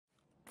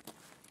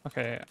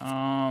Okay,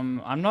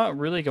 I'm not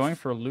really going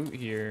for loot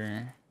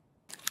here.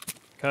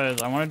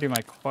 Because I want to do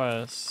my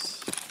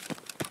quests.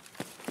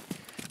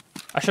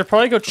 I should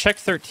probably go check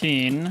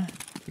 13.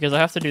 Because I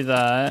have to do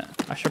that.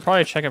 I should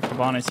probably check if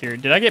Kaban is here.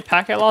 Did I get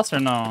packet loss or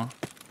no?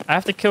 I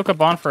have to kill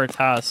Kaban for a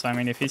task. So I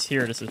mean, if he's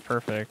here, this is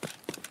perfect.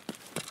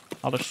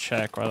 I'll just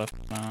check. Why the f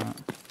not?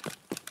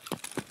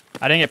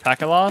 I didn't get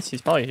packet loss?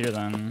 He's probably here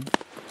then.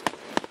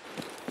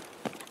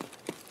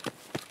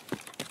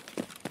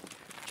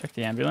 Check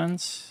the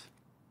ambulance.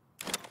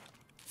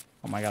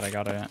 Oh my god, I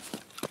got it.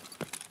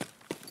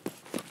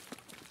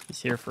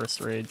 He's here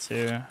first raid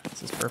too.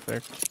 This is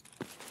perfect.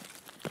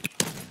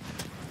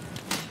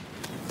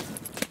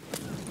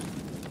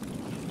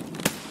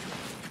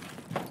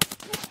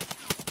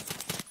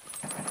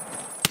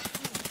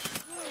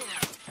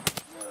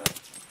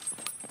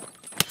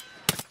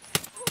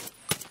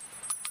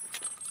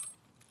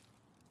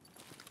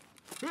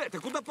 Ты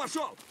куда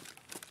пошел?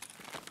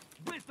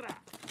 Быстро!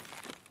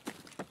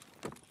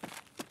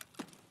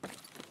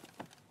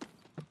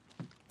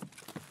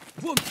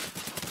 Вон!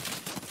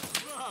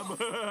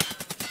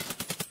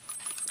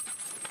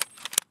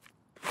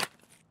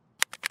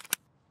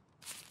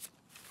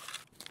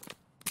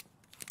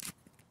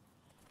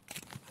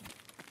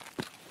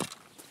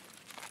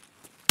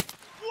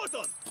 Вот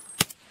он!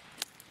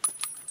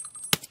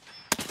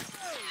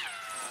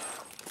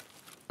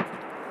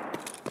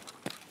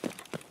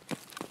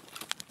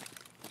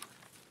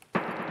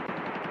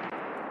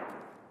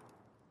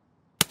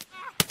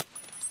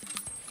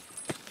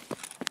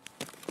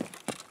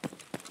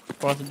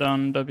 Both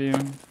down, W.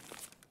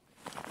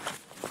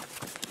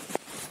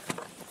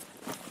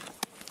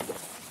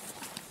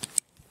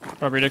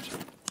 What predict?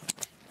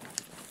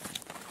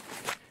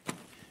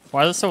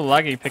 Why is it so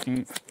laggy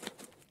picking?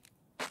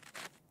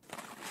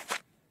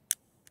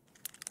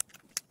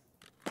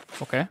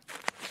 Okay.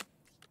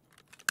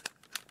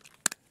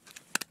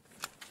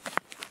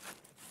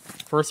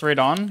 First raid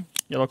on,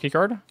 yellow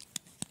keycard.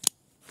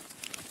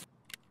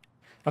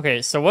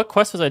 Okay, so what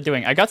quest was I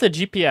doing? I got the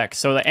GPX,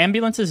 so the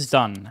ambulance is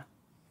done.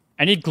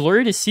 I need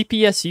glory to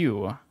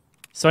CPSU.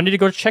 So I need to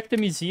go check the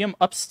museum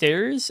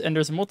upstairs, and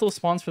there's multiple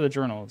spawns for the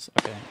journals.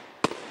 Okay.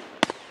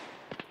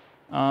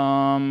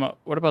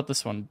 What about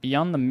this one?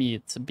 Beyond the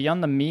Meat.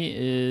 Beyond the Meat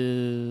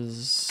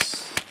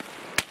is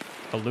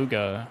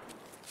Beluga.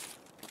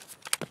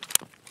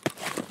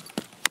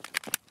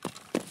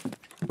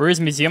 Where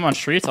is museum on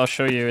streets? I'll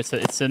show you.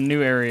 It's a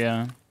new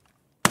area.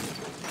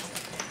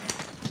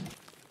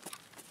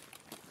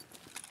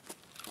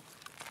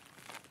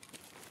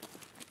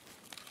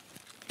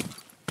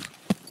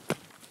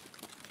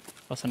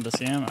 Listen to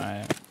see him.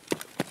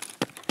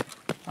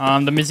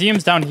 The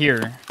museum's down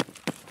here.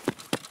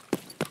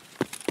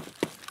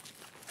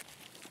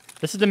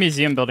 This is the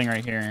museum building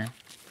right here.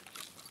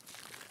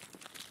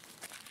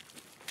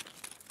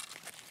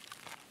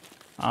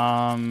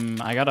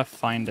 I gotta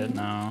find it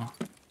now.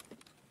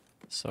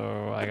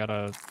 So I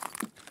gotta.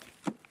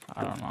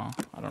 I don't know.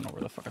 I don't know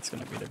where the fuck it's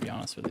gonna be, to be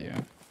honest with you.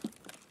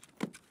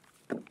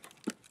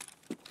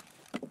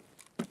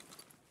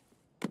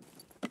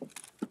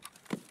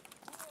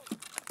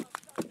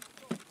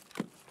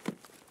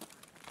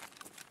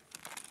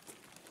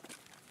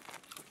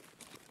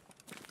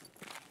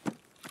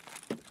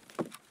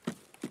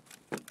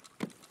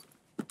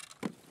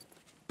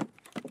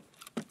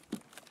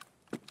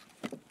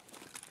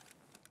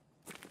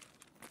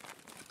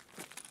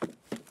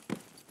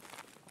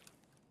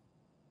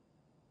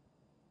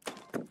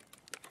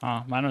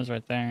 Oh, mine was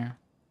right there.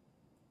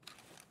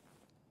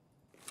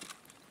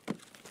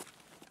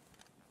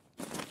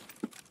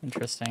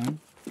 Interesting.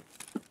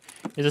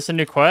 Is this a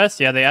new quest?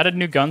 Yeah, they added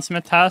new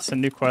gunsmith tasks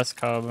and new quest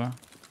cub.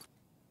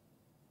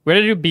 We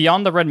gotta do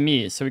Beyond the Red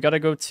Meat, so we gotta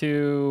go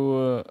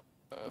to...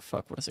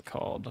 fuck, what is it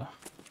called?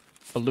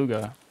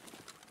 Beluga.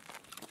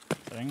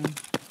 Thing.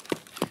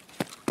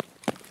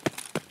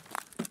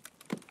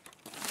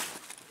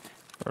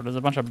 Bro, there's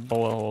a bunch of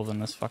bullet holes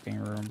in this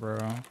fucking room, bro.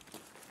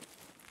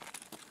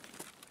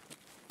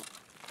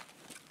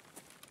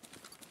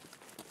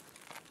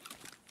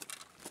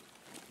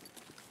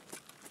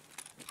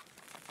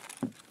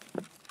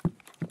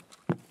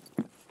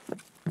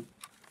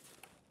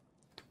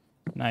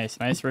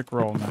 Nice Rick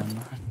roll,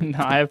 man.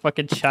 I have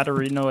fucking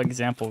Chatterino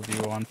example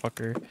view on,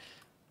 fucker.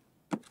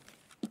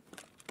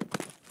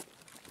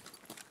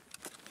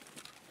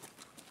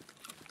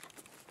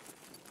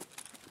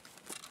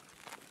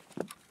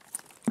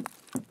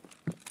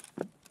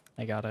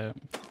 I got it.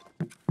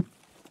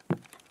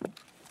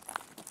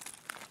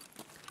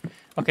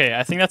 Okay,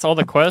 I think that's all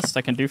the quests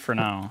I can do for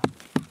now.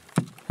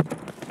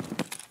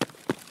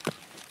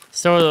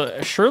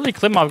 So, surely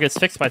Klimov gets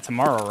fixed by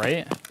tomorrow,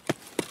 right?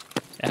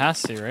 It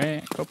has to,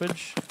 right?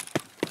 Copage?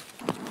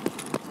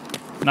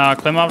 No,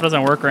 Klimov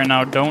doesn't work right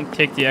now. Don't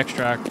take the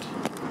extract.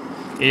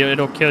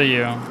 It'll kill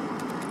you.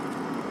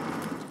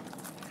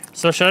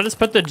 So should I just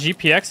put the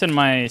GPX in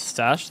my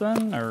stash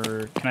then?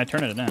 Or can I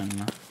turn it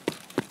in?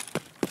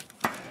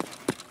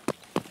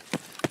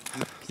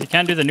 You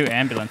can't do the new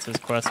ambulances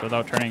quest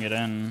without turning it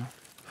in.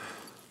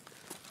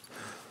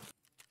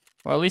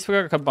 Well, at least we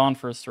got Kaban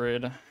first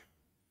raid.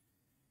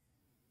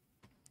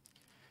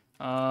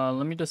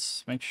 Let me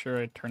just make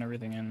sure I turn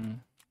everything in.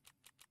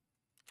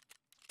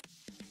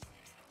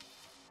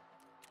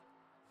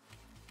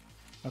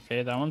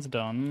 Okay, that one's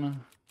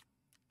done.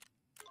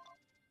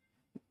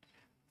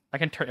 I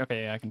can turn.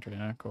 Okay, yeah, I can turn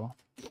it in. Cool.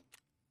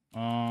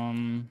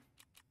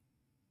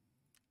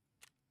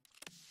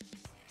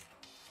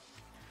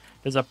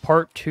 There's a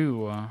part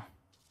 2.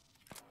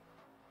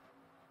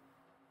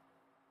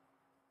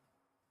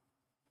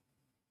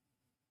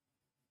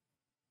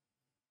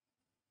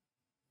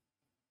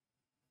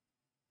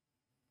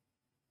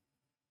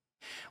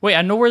 Wait,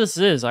 I know where this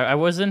is. I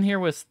was in here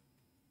with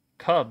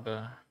Cub.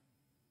 There's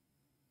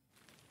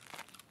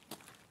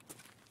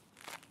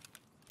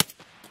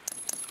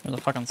a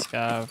fucking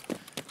scav.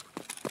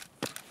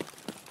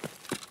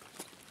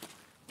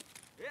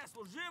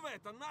 Служивый,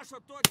 это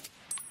наша точка.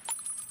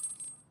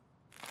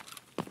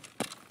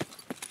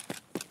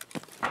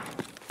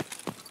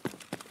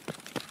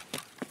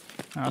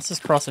 Let's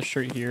just cross the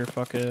street here.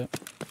 Fuck it.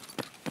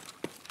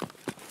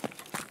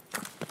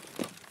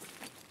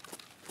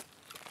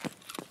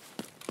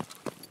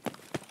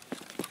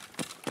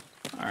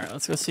 Alright,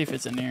 let's go see if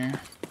it's in here.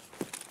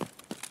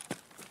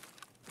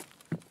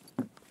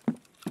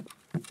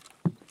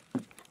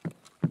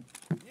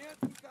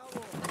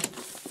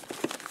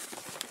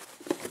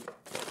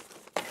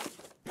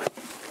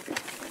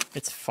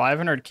 It's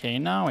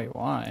 500k now? Wait,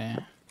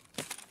 why?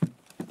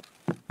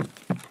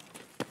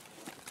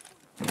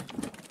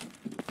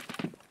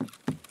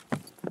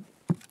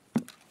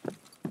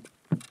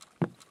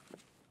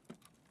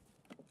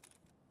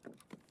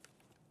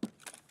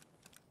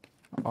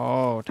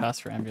 Oh,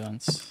 task for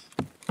ambulance.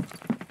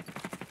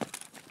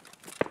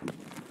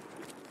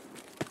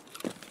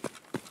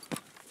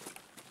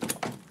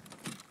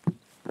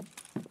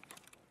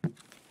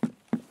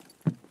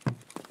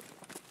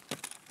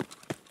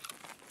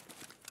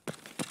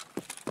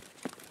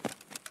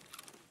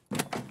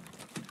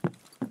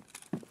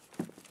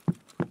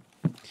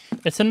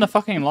 It's in the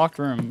fucking locked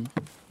room.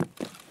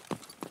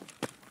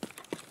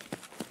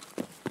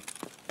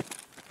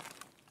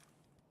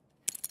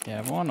 Yeah,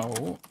 everyone.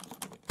 Oh.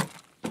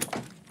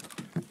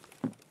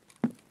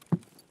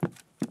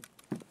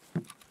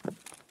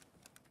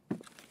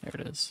 There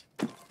it is.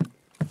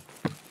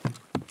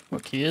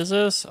 What key is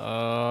this?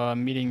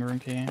 Meeting room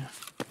key.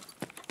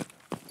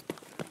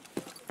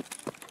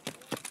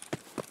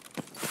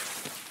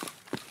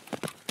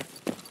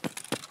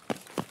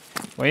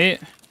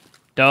 Wait.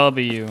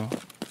 W.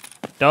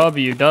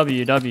 W,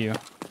 W, W.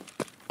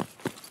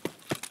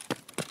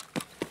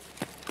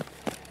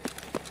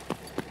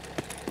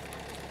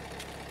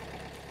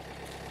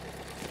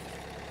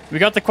 We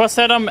got the quest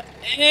item,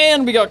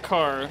 and we got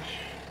car.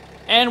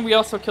 And we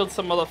also killed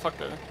some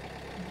motherfucker.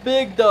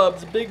 Big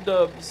dubs, big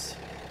dubs.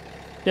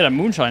 Yeah, that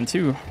moonshine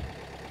too.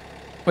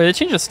 Wait, they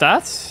changed the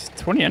stats?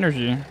 20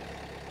 energy.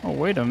 Oh,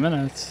 wait a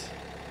minute.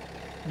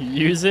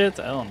 Use it?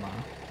 Hell no.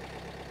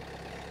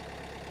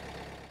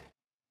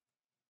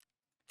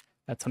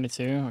 At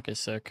 22? Okay,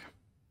 sick.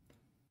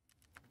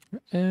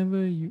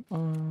 Wherever you are,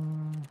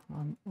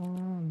 I'm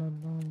all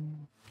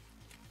alone.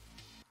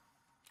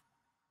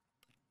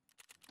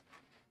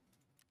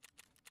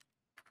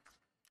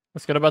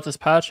 What's good about this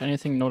patch?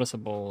 Anything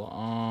noticeable?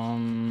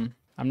 I'm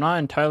not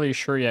entirely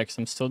sure yet because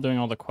I'm still doing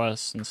all the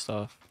quests and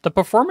stuff. The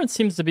performance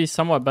seems to be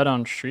somewhat better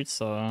on Streets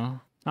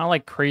though. Not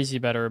like crazy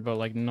better, but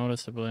like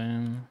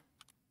noticeably.